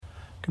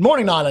Good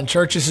morning, Island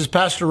Church. This is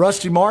Pastor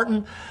Rusty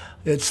Martin.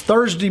 It's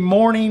Thursday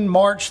morning,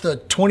 March the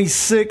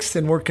 26th,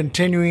 and we're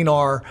continuing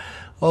our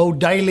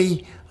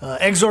daily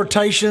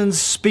exhortations,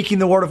 speaking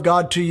the Word of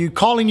God to you,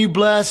 calling you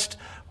blessed,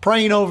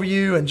 praying over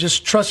you, and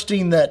just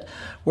trusting that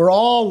we're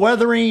all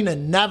weathering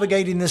and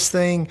navigating this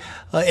thing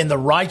in the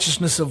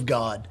righteousness of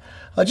God.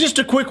 Just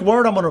a quick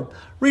word. I'm going to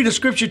read a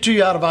scripture to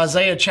you out of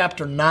Isaiah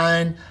chapter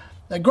 9.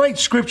 A great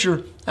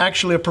scripture,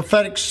 actually a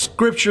prophetic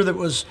scripture that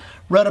was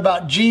read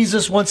about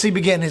Jesus once he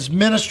began his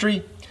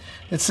ministry.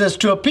 It says,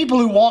 "To a people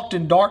who walked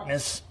in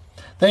darkness,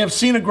 they have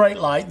seen a great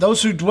light.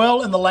 Those who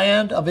dwell in the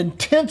land of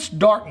intense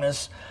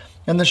darkness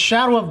and the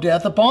shadow of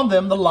death, upon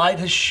them the light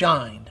has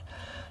shined.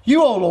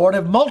 You, O Lord,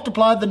 have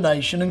multiplied the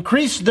nation,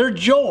 increased their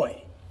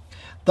joy.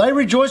 They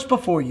rejoice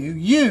before you,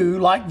 you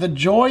like the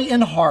joy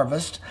in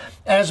harvest,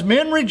 as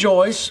men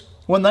rejoice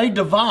when they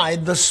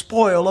divide the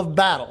spoil of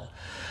battle."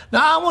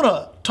 Now, I want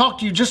to talk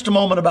to you just a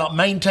moment about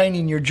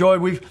maintaining your joy.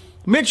 We've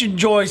mentioned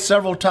joy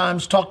several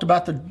times, talked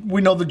about we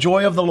know the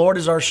joy of the Lord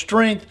is our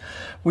strength.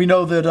 We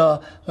know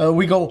that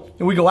we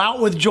go out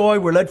with joy.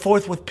 We're led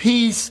forth with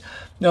peace.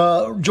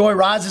 Joy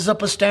rises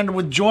up a standard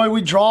with joy.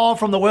 We draw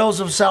from the wells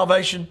of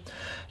salvation.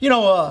 You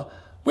know,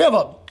 we have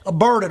a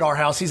bird at our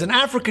house. He's an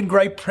African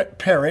gray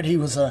parrot. He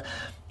was an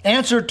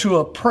answer to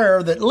a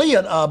prayer that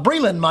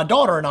Breland, my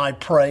daughter, and I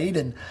prayed,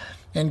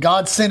 and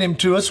God sent him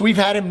to us. We've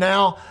had him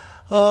now,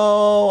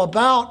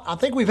 I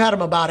think we've had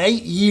him about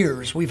 8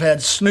 years. We've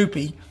had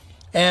Snoopy.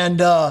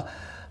 And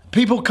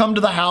people come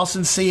to the house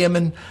and see him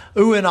and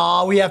ooh and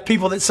ah. We have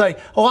people that say,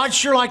 "Oh, I'd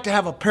sure like to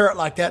have a parrot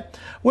like that."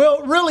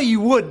 Well, really,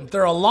 you wouldn't.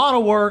 They're a lot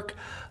of work.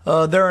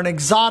 They're an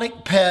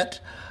exotic pet.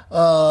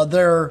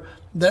 They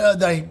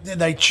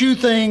chew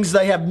things.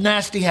 They have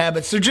nasty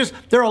habits.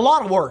 They're a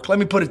lot of work. Let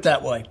me put it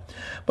that way.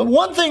 But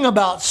one thing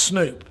about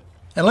Snoop,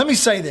 and let me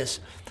say this,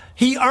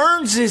 he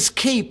earns his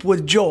keep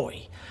with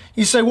joy.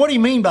 You say, what do you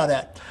mean by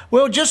that?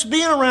 Well, just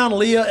being around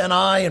Leah and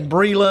I and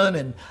Breland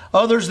and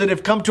others that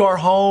have come to our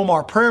home,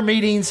 our prayer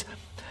meetings,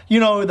 you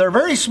know, they're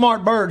very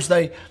smart birds.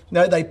 They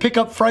pick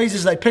up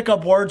phrases, they pick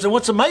up words. And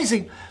what's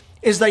amazing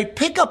is they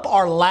pick up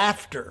our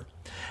laughter.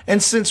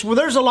 And since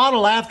there's a lot of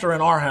laughter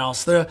in our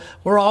house,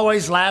 we're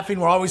always laughing,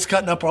 we're always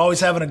cutting up, we're always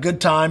having a good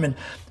time. And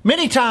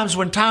many times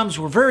when times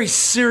were very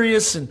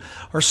serious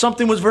or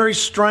something was very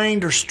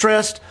strained or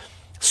stressed,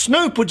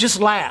 Snoop would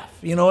just laugh,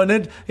 you know,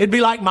 and it'd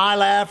be like my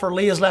laugh or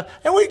Leah's laugh,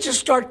 and we'd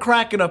just start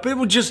cracking up. It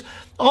would just,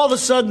 all of a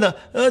sudden,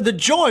 the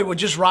joy would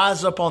just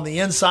rise up on the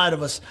inside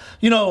of us.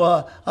 You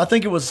know, I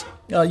think it was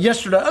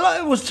yesterday,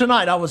 it was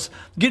tonight, I was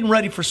getting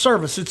ready for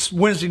service. It's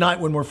Wednesday night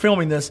when we're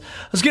filming this.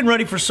 I was getting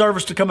ready for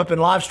service to come up and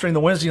live stream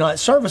the Wednesday night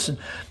service, and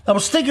I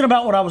was thinking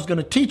about what I was going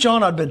to teach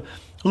on. I'd been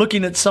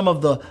looking at some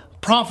of the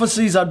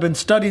prophecies. I'd been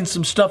studying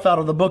some stuff out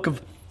of the book of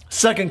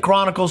 2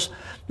 Chronicles,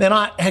 and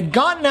I had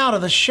gotten out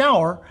of the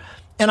shower,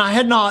 and I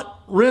had not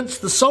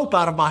rinsed the soap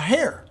out of my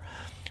hair.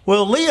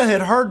 Well, Leah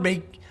had heard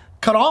me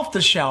cut off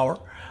the shower.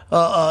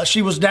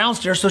 She was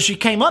downstairs, so she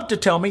came up to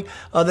tell me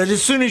that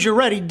as soon as you're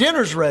ready,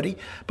 dinner's ready,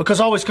 because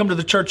I always come to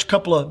the church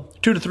 2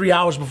 to 3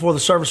 hours before the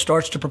service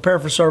starts to prepare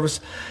for service.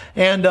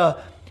 And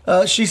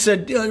she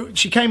said,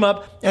 she came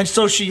up, and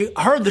so she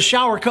heard the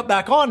shower cut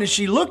back on, and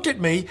she looked at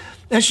me,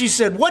 and she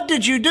said, "What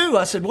did you do?"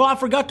 I said, "Well, I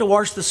forgot to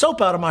wash the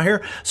soap out of my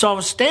hair, so I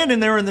was standing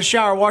there in the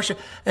shower washing."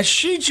 And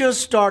she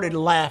just started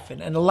laughing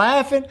and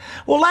laughing.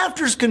 Well,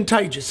 laughter's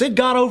contagious. It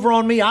got over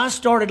on me. I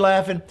started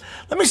laughing.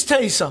 Let me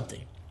tell you something.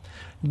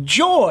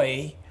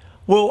 Joy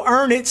will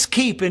earn its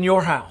keep in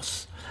your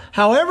house.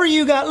 However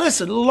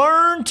listen,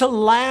 learn to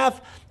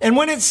laugh, and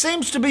when it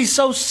seems to be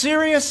so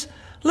serious,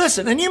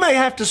 listen, and you may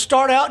have to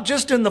start out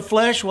just in the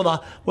flesh with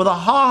a ha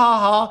ha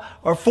ha,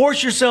 or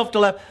force yourself to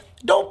laugh.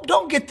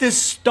 Don't get this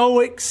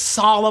stoic,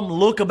 solemn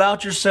look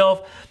about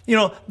yourself. You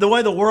know, the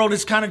way the world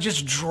is kind of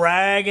just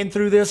dragging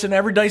through this, and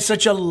every day's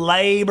such a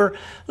labor.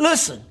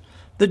 Listen,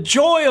 the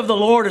joy of the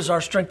Lord is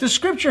our strength. The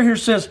scripture here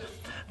says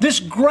this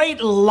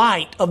great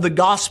light of the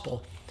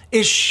gospel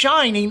is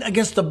shining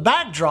against the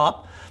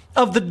backdrop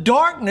of the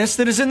darkness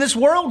that is in this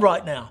world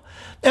right now.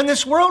 And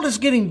this world is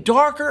getting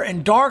darker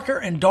and darker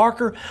and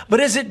darker. But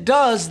as it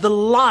does, the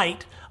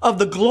light of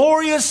the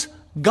glorious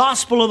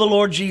gospel of the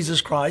Lord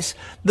Jesus Christ,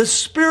 the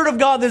Spirit of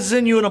God that is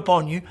in you and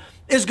upon you,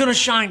 is going to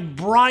shine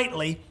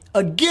brightly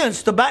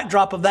against the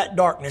backdrop of that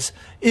darkness,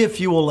 if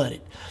you will let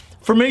it.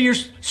 Familiar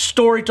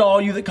story to all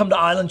you that come to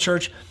Island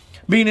Church.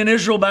 Being in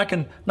Israel back in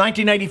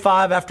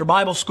 1985 after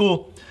Bible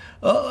school,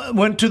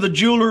 went to the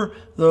jeweler,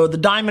 the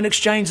diamond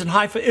exchange in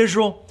Haifa,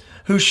 Israel,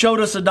 who showed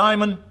us a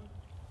diamond.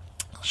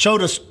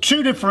 Showed us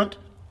 2 different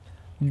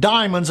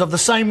diamonds of the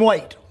same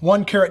weight,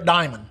 1 carat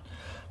diamond.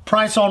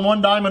 Price on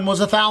one diamond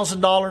was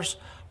 $1,000.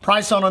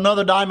 Price on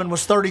another diamond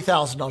was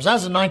 $30,000. That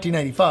was in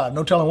 1985.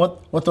 No telling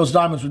what those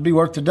diamonds would be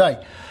worth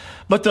today.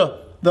 But the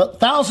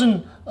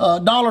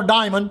 $1,000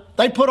 diamond,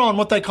 they put on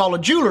what they call a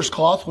jeweler's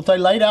cloth, what they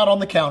laid out on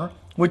the counter,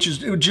 which is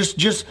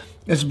just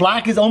as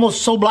black, it's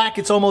almost so black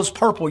it's almost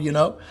purple, you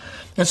know.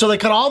 And so they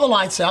cut all the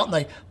lights out, and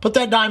they put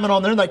that diamond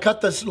on there, and they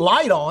cut this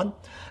light on,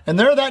 and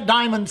there that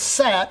diamond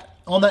sat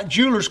on that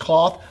jeweler's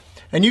cloth,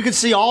 and you could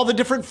see all the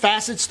different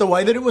facets, the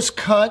way that it was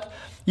cut.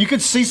 You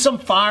could see some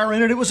fire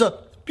in it. It was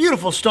a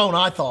beautiful stone,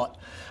 I thought.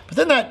 But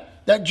then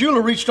that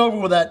jeweler reached over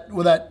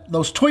with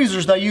those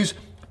tweezers they use,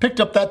 picked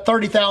up that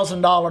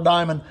 $30,000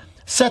 diamond,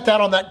 set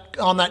that on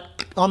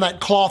that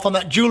cloth, on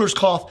that jeweler's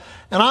cloth,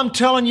 and I'm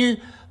telling you,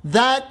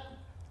 that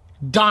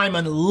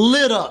diamond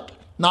lit up.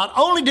 Not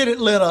only did it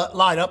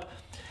light up,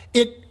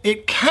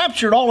 it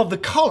captured all of the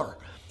color.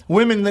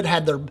 Women that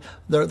had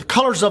the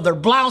colors of their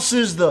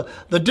blouses,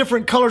 the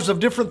different colors of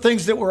different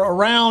things that were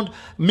around,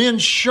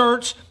 men's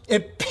shirts.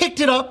 It picked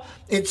it up,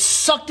 it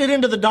sucked it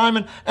into the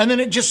diamond, and then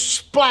it just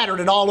splattered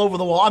it all over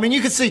the wall. I mean,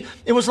 you could see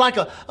it was like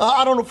a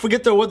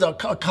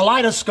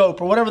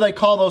kaleidoscope or whatever they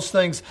call those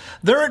things.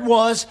 There it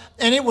was,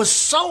 and it was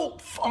so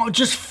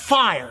just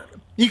fire.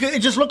 It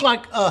just looked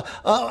like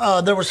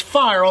there was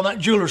fire on that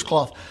jeweler's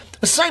cloth.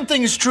 The same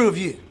thing is true of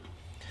you.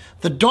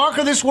 The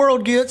darker this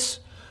world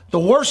gets, the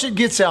worse it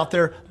gets out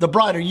there, the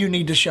brighter you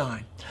need to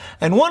shine.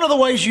 And one of the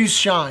ways you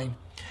shine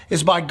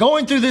is by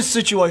going through this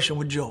situation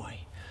with joy.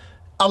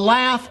 A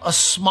laugh, a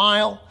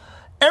smile,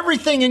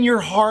 everything in your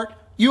heart,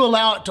 you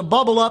allow it to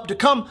bubble up, to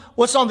come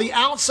what's on the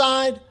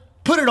outside,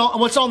 put it on,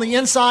 what's on the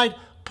inside,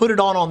 put it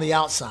on the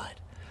outside.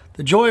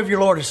 The joy of your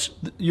Lord is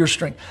your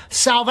strength.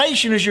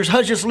 Salvation is yours.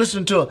 I just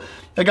listened to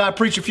a guy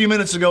preach a few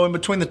minutes ago in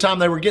between the time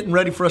they were getting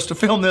ready for us to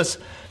film this.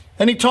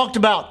 And he talked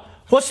about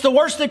what's the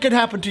worst that could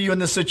happen to you in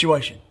this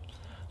situation?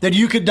 That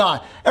you could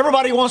die.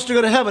 Everybody wants to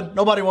go to heaven.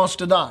 Nobody wants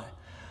to die.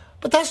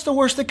 But that's the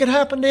worst that could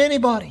happen to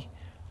anybody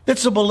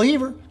that's a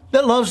believer,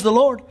 that loves the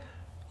Lord.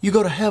 You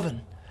go to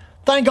heaven.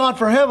 Thank God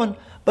for heaven.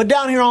 But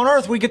down here on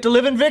earth, we get to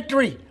live in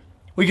victory.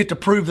 We get to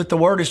prove that the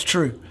word is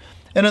true.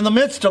 And in the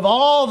midst of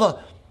all the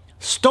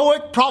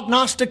stoic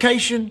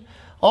prognostication,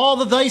 all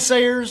the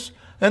naysayers,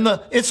 and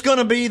it's going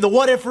to be the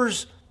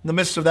what-ifers, in the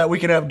midst of that, we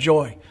can have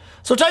joy.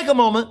 So take a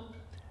moment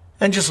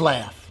and just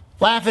laugh.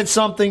 Laugh at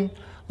something.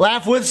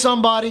 Laugh with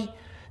somebody.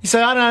 You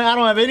say, I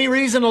don't have any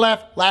reason to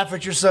laugh. Laugh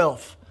at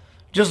yourself.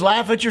 Just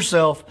laugh at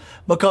yourself,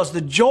 because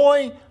the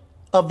joy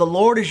of the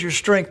Lord is your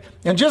strength.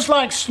 And just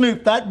like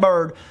Snoop, that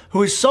bird,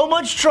 who is so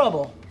much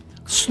trouble,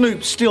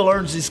 Snoop still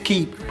earns his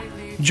keep.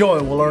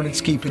 Joy will earn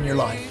its keep in your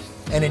life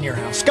and in your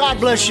house. God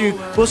bless you.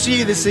 We'll see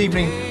you this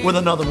evening with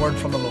another word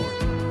from the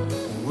Lord.